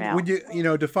 I'm hanging when out.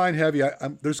 you define heavy,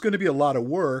 there's going to be a lot of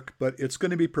work, but it's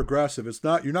going to be progressive.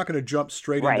 You're not going to jump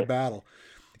straight into Right. battle.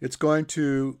 It's going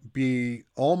to be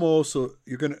almost, so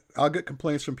I'll get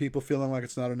complaints from people feeling like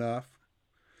it's not enough.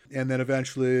 And then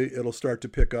eventually it'll start to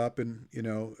pick up, and,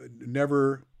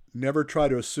 never try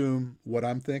to assume what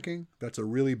I'm thinking. That's a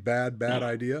really bad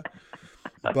idea.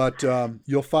 But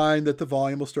you'll find that the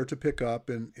volume will start to pick up,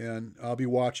 and I'll be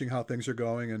watching how things are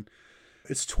going. And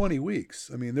it's 20 weeks.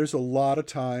 I mean, there's a lot of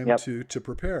time Yep. to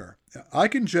prepare. I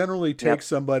can generally take Yep.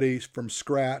 somebody from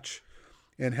scratch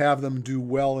and have them do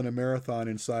well in a marathon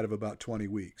inside of about 20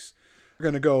 weeks. We're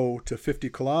going to go to 50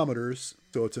 kilometers,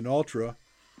 so it's an ultra.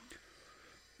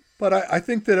 But I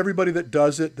think that everybody that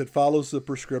does it, that follows the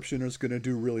prescription, is going to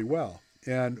do really well.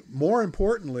 And more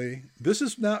importantly, this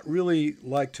is not really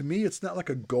like, to me, it's not like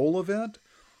a goal event.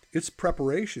 It's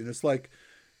preparation. It's like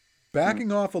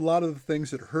backing off a lot of the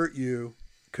things that hurt you,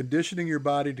 conditioning your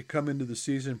body to come into the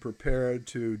season prepared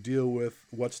to deal with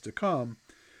what's to come.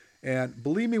 And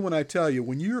believe me when I tell you,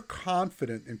 when you're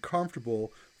confident and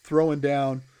comfortable throwing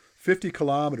down 50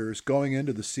 kilometers going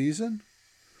into the season,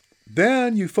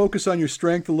 then you focus on your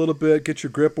strength a little bit, get your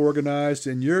grip organized,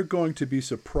 and you're going to be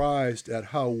surprised at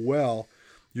how well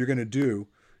you're going to do,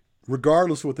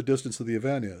 regardless of what the distance of the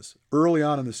event is, early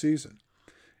on in the season.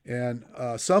 And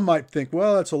some might think,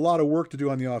 well, that's a lot of work to do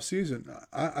on the off season.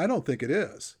 I don't think it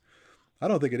is. I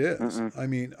don't think it is. Mm-mm. I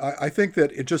mean, I think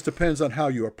that it just depends on how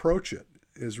you approach it,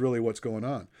 is really what's going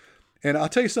on. And I'll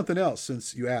tell you something else,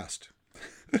 since you asked.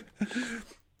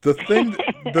 the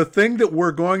thing that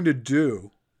we're going to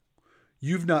do,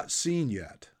 you've not seen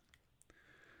yet.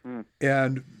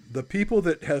 And the people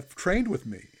that have trained with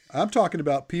me, I'm talking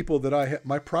about people that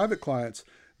my private clients,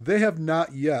 they have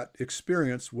not yet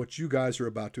experienced what you guys are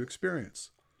about to experience.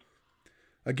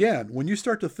 Again, when you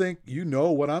start to think you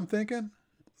know what I'm thinking,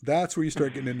 that's where you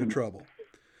start getting into trouble.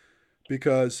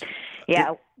 Because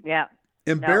Yeah.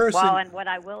 embarrassing. No, well, and what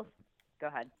I will, go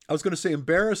ahead. I was going to say,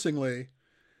 embarrassingly,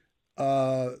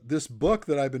 this book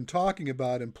that I've been talking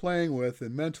about and playing with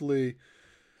and mentally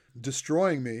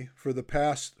destroying me for the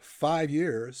past 5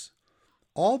 years,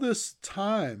 all this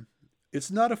time,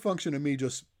 it's not a function of me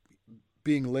just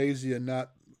being lazy and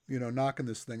not, knocking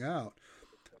this thing out.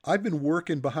 I've been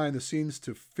working behind the scenes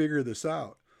to figure this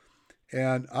out.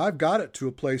 And I've got it to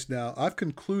a place now. I've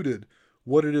concluded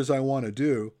what it is I want to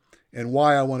do and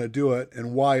why I want to do it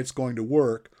and why it's going to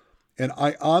work. And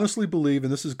I honestly believe,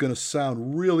 and this is going to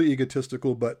sound really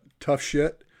egotistical, but tough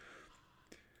shit,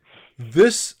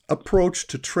 this approach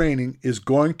to training is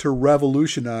going to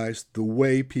revolutionize the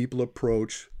way people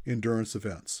approach endurance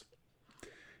events.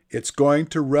 It's going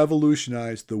to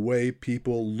revolutionize the way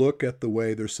people look at the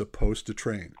way they're supposed to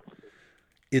train.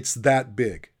 It's that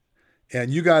big.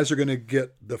 And you guys are going to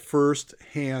get the first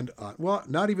hand on, well,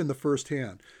 not even the first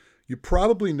hand. You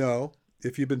probably know,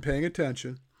 if you've been paying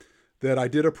attention, that I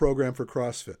did a program for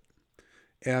CrossFit.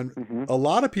 And a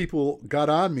lot of people got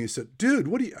on me and said,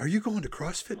 dude, are you going to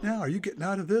CrossFit now? Are you getting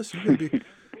out of this? You're going to be,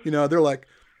 they're like,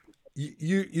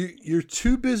 you're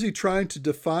too busy trying to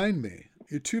define me.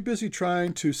 You're too busy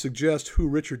trying to suggest who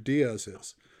Richard Diaz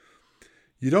is.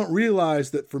 You don't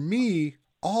realize that for me,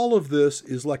 all of this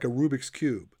is like a Rubik's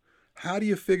Cube. How do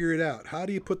you figure it out? How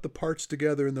do you put the parts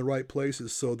together in the right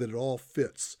places so that it all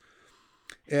fits?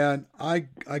 And I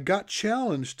got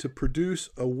challenged to produce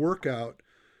a workout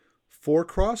for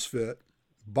CrossFit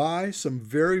by some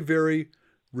very, very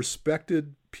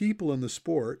respected people in the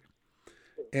sport,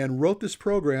 and wrote this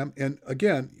program. And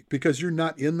again, because you're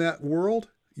not in that world,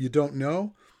 you don't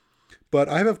know. But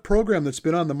I have a program that's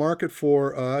been on the market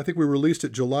for, I think we released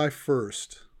it July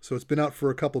 1st. So it's been out for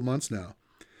a couple months now.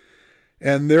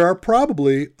 And there are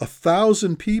probably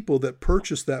 1,000 people that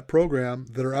purchased that program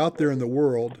that are out there in the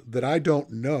world that I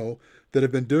don't know that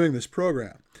have been doing this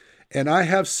program. And I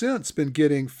have since been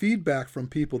getting feedback from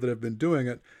people that have been doing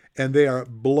it, and they are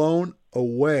blown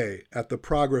away at the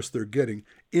progress they're getting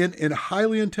in a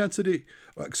highly intensive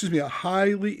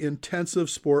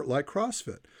sport like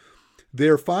CrossFit.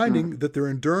 They're finding that their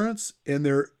endurance and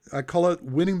I call it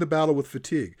winning the battle with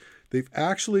fatigue. They've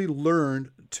actually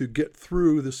learned to get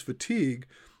through this fatigue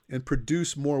and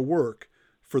produce more work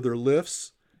for their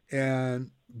lifts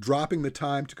and dropping the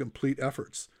time to complete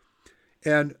efforts.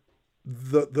 And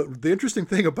the interesting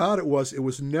thing about it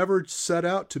was never set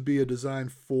out to be a design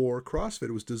for CrossFit.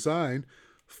 It was designed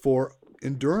for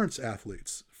endurance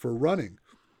athletes for running.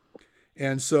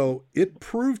 And so it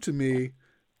proved to me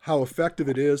how effective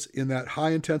it is in that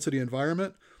high intensity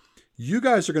environment. You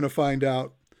guys are going to find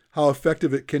out how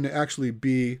effective it can actually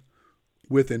be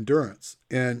with endurance.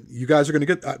 And you guys are going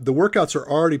to get, the workouts are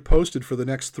already posted for the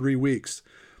next 3 weeks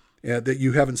that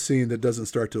you haven't seen, that doesn't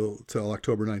start till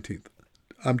October 19th.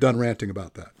 I'm done ranting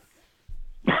about that.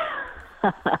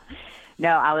 No,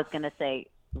 I was going to say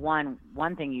one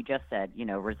thing you just said,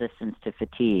 resistance to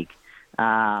fatigue.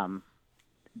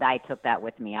 I took that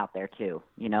with me out there too.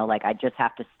 Like I just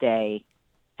have to stay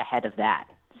ahead of that.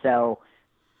 So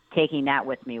taking that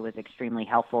with me was extremely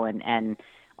helpful. And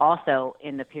also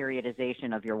in the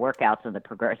periodization of your workouts and the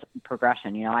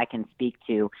progression, I can speak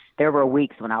to, there were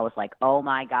weeks when I was like, oh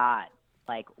my God,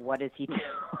 like, what is he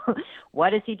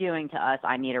what is he doing to us?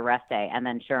 I need a rest day. And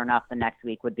then sure enough, the next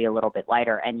week would be a little bit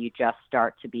lighter, and you just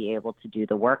start to be able to do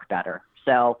the work better.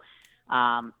 So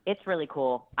it's really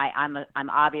cool. I'm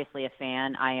obviously a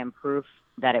fan. I am proof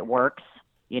that it works.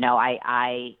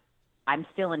 I'm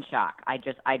still in shock. I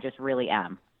just really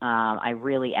am. I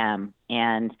really am.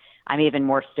 And I'm even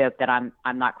more stoked that I'm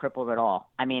not crippled at all.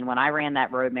 I mean, when I ran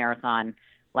that road marathon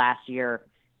last year,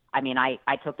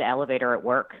 I took the elevator at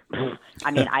work.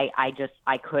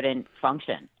 I couldn't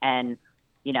function. And,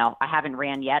 I haven't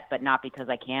ran yet, but not because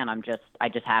I can. I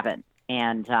just haven't.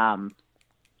 And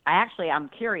I'm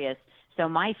curious. So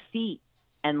my feet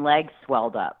and legs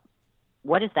swelled up.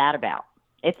 What is that about?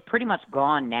 It's pretty much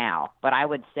gone now, but I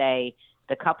would say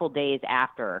the couple days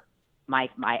after, I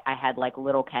had like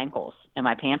little cankles and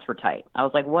my pants were tight. I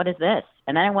was like, what is this?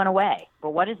 And then it went away.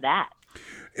 But what is that?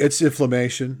 It's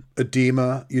inflammation,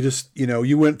 edema. You just,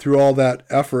 you went through all that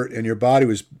effort and your body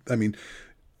was,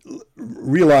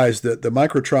 realize that the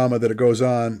micro trauma that it goes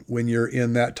on when you're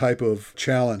in that type of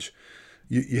challenge,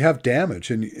 you have damage,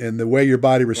 and the way your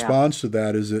body responds to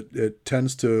that is it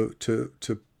tends to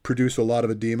produce a lot of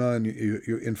edema, and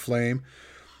you inflame.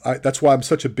 That's why I'm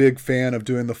such a big fan of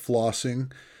doing the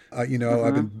flossing. I've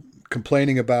been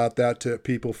complaining about that to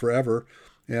people forever,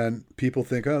 and people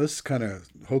think, oh, this is kind of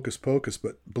hocus pocus,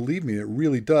 but believe me, it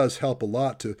really does help a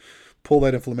lot to pull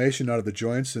that inflammation out of the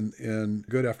joints and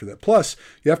good after that. Plus,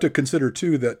 you have to consider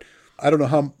too that I don't know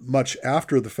how much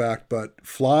after the fact, but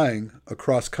flying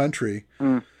across country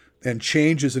and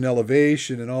changes in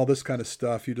elevation and all this kind of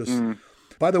stuff, you just...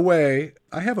 By the way,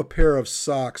 I have a pair of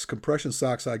socks, compression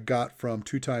socks I got from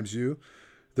 2XU.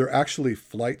 They're actually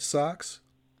flight socks.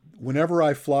 Whenever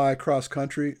I fly cross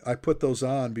country, I put those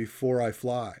on before I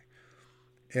fly.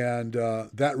 And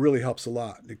that really helps a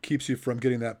lot. It keeps you from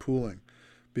getting that pooling.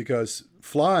 Because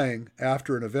flying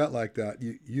after an event like that,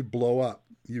 you blow up.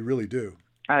 You really do.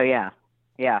 Oh, yeah.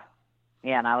 Yeah.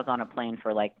 Yeah, and I was on a plane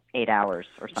for like 8 hours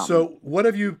or something. So what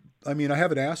have you, I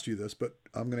haven't asked you this, but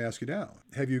I'm going to ask you now.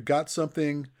 Have you got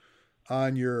something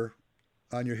on your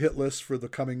hit list for the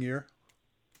coming year?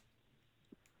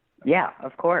 Yeah,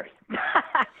 of course.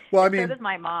 Well, so does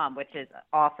my mom, which is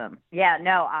awesome. Yeah,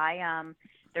 no,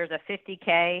 there's a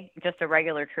 50K, just a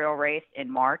regular trail race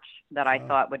in March that I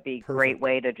thought would be a great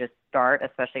way to just start,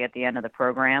 especially at the end of the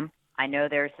program. I know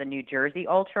there's the New Jersey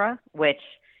Ultra, which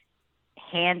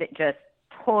just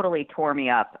totally tore me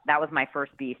up. That was my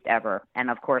first beast ever. And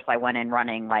of course I went in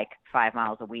running like 5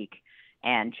 miles a week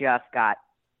and just got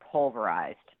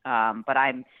pulverized. But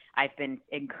I've been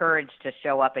encouraged to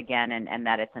show up again and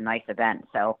that it's a nice event.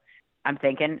 So I'm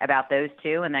thinking about those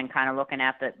two and then kind of looking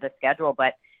at the schedule.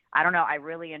 But I don't know. I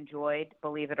really enjoyed,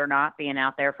 believe it or not, being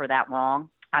out there for that long.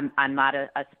 I'm not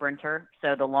a sprinter.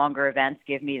 So the longer events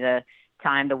give me the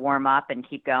time to warm up and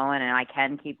keep going, and I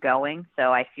can keep going.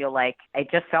 So I feel like it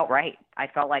just felt right. I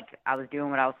felt like I was doing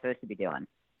what I was supposed to be doing.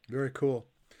 Very cool.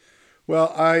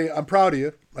 Well, I'm proud of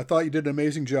you. I thought you did an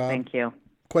amazing job. Thank you.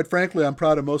 Quite frankly, I'm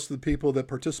proud of most of the people that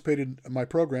participated in my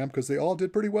program because they all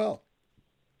did pretty well.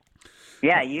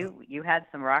 Yeah, you had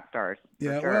some rock stars.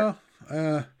 Yeah, sure.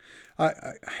 Well,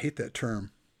 I hate that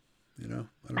term. I don't know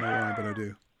why, but I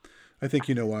do. I think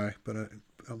you know why, but I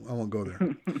won't go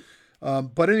there.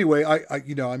 But anyway,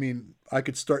 I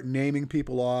could start naming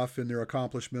people off and their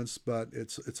accomplishments, but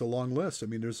it's a long list.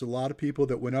 There's a lot of people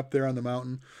that went up there on the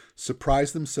mountain,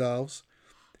 surprised themselves,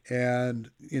 and,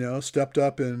 stepped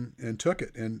up and took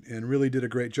it and really did a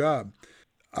great job.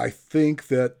 I think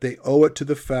that they owe it to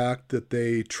the fact that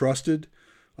they trusted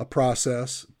a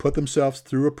process, put themselves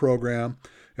through a program,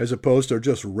 as opposed to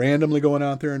just randomly going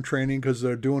out there and training because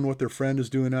they're doing what their friend is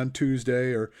doing on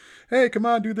Tuesday, or, hey, come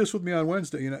on, do this with me on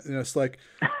Wednesday. And it's like,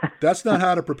 that's not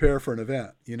how to prepare for an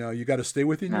event. You got to stay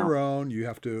within your own. You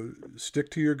have to stick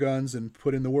to your guns and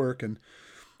put in the work. And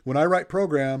when I write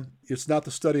program, it's not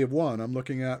the study of one. I'm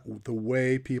looking at the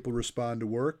way people respond to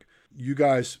work. you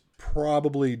guys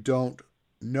probably don't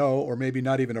know, or maybe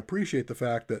not even appreciate the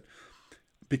fact that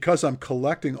because I'm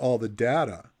collecting all the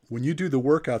data, when you do the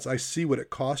workouts, I see what it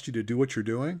costs you to do what you're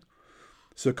doing.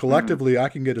 So collectively, I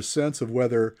can get a sense of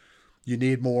whether you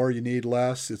need more, you need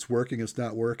less, it's working, it's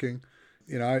not working.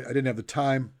 I didn't have the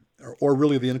time or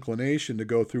really the inclination to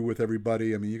go through with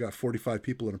everybody. I mean, you got 45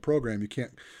 people in a program. You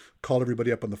can't call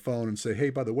everybody up on the phone and say, hey,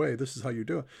 by the way, this is how you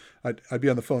do it. I'd be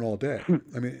on the phone all day.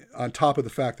 I mean, on top of the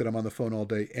fact that I'm on the phone all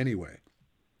day anyway.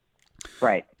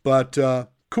 Right. But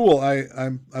cool.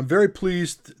 I'm very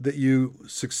pleased that you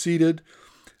succeeded.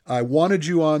 I wanted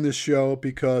you on this show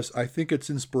because I think it's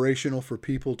inspirational for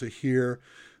people to hear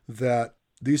that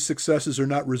these successes are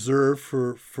not reserved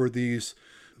for these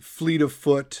fleet of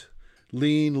foot,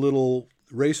 lean little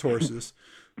racehorses,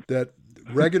 that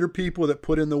regular people that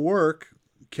put in the work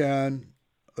can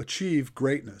achieve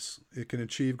greatness. It can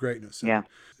achieve greatness. Yeah.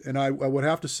 And I would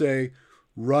have to say,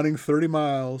 running 30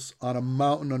 miles on a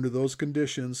mountain under those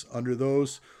conditions, under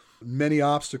those many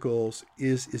obstacles,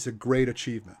 is a great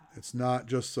achievement. It's not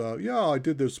just, I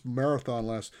did this marathon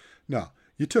last. No,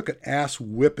 you took an ass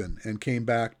whipping and came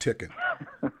back ticking.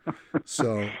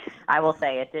 So I will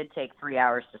say it did take 3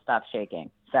 hours to stop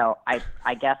shaking. So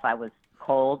I guess I was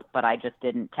cold, but I just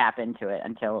didn't tap into it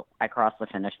until I crossed the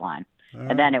finish line.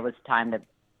 And then it was time to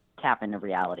tap into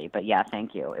reality. But yeah,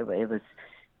 thank you. It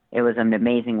was an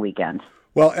amazing weekend.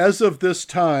 Well, as of this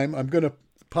time,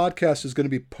 podcast is going to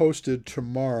be posted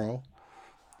tomorrow.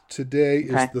 Today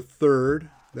is the 3rd.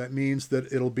 That means that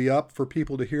it'll be up for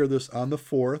people to hear this on the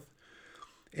 4th.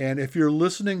 And if you're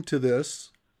listening to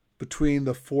this between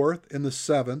the 4th and the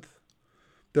 7th,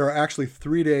 there are actually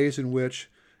 3 days in which,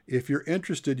 if you're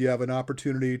interested, you have an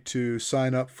opportunity to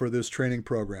sign up for this training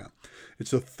program.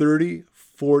 It's a 30,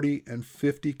 40, and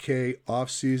 50K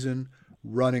off-season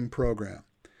running program.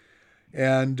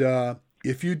 And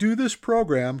if you do this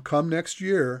program, come next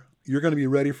year, you're going to be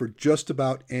ready for just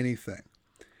about anything.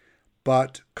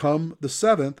 But come the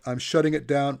 7th, I'm shutting it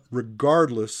down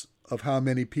regardless of how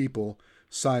many people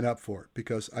sign up for it,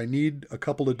 because I need a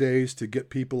couple of days to get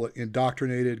people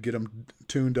indoctrinated, get them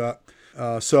tuned up.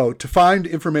 So to find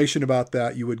information about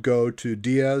that, you would go to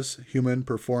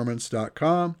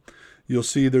diazhumanperformance.com. You'll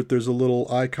see that there's a little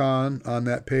icon on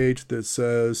that page that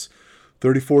says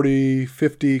 30, 40,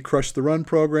 50 Crush the Run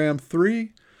Program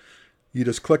 3. You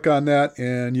just click on that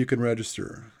and you can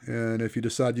register. And if you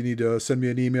decide you need to send me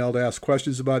an email to ask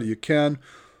questions about it, you can.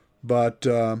 But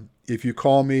if you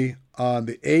call me on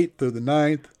the 8th or the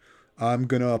 9th, I'm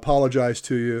going to apologize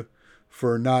to you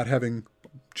for not having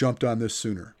jumped on this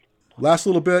sooner. Last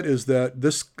little bit is that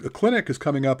this clinic is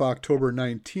coming up October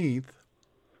 19th.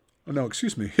 Oh, no,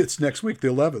 excuse me. It's next week, the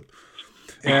 11th.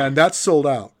 And that's sold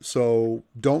out. So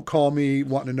don't call me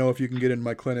wanting to know if you can get in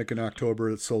my clinic in October.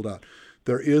 It's sold out.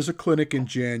 There is a clinic in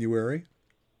January.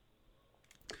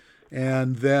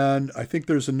 And then I think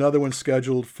there's another one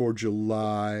scheduled for June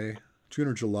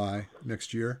or July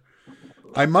next year.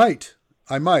 I might,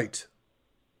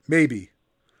 maybe,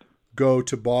 go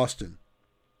to Boston.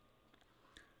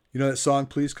 You know that song,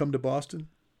 Please Come to Boston?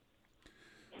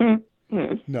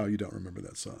 No, you don't remember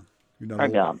that song. You're not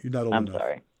old enough. I'm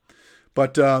sorry.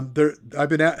 But I've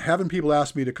been having people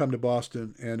ask me to come to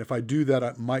Boston, and if I do that,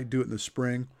 I might do it in the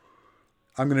spring.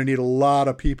 I'm going to need a lot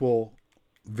of people,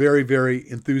 very, very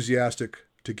enthusiastic,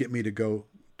 to get me to go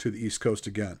to the East Coast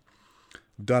again.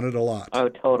 I've done it a lot. Oh,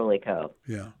 totally, Co.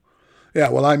 Yeah. Yeah,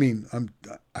 well, I mean,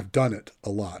 I've done it a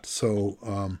lot,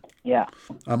 so yeah,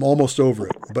 I'm almost over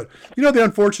it. But, the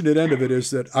unfortunate end of it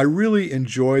is that I really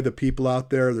enjoy the people out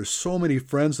there. There's so many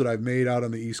friends that I've made out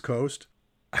on the East Coast.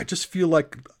 I just feel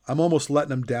like I'm almost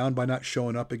letting them down by not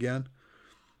showing up again.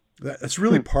 That's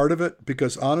really part of it,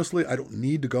 because honestly, I don't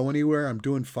need to go anywhere. I'm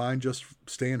doing fine just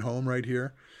staying home right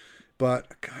here.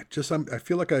 But God, I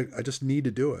feel like I just need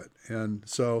to do it. And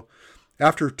so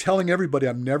after telling everybody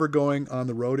I'm never going on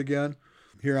the road again,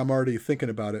 here I'm already thinking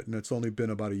about it, and it's only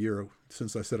been about a year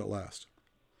since I said it last.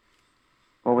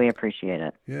 Well, we appreciate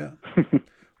it. Yeah.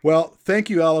 Well,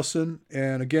 thank you, Allison.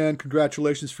 And again,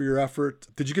 congratulations for your effort.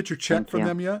 Did you get your check from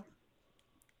them yet?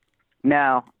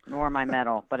 No, nor my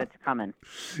medal, but it's coming.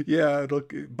 Yeah,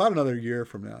 about another year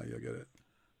from now, you'll get it.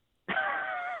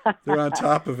 They're on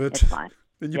top of it. It's fine.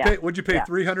 And would you pay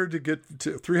 $300 to get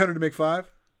to $300 to make 5?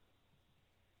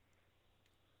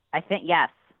 I think yes.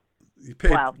 You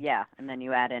paid, and then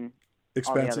you add in expenses,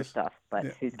 all the other stuff, but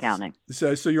who's counting?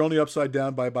 So you're only upside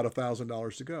down by about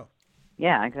 $1,000 to go.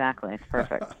 Yeah, exactly. It's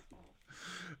perfect.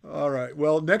 All right.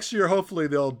 Well, next year, hopefully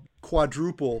they'll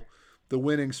quadruple the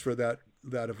winnings for that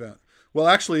event. Well,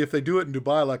 actually, if they do it in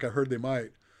Dubai, like I heard they might,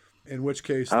 In which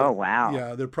case, oh wow,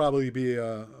 yeah, there'd probably be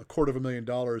a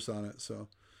 $250,000 on it. So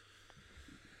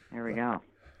there we go.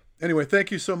 Anyway,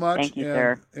 thank you so much. Thank you,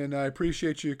 sir. And I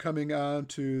appreciate you coming on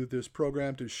to this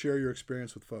program to share your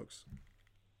experience with folks.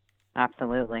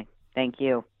 Absolutely. Thank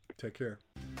you. Take care.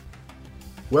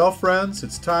 Well, friends,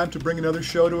 it's time to bring another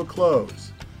show to a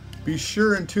close. Be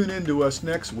sure and tune in to us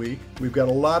next week. We've got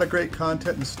a lot of great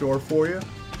content in store for you.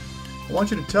 I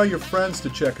want you to tell your friends to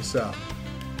check us out.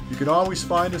 You can always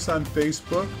find us on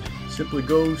Facebook. Simply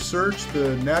go search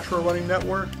the Natural Running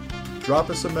Network. Drop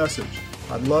us a message.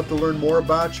 I'd love to learn more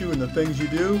about you and the things you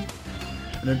do.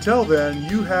 And until then,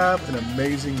 you have an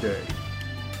amazing day.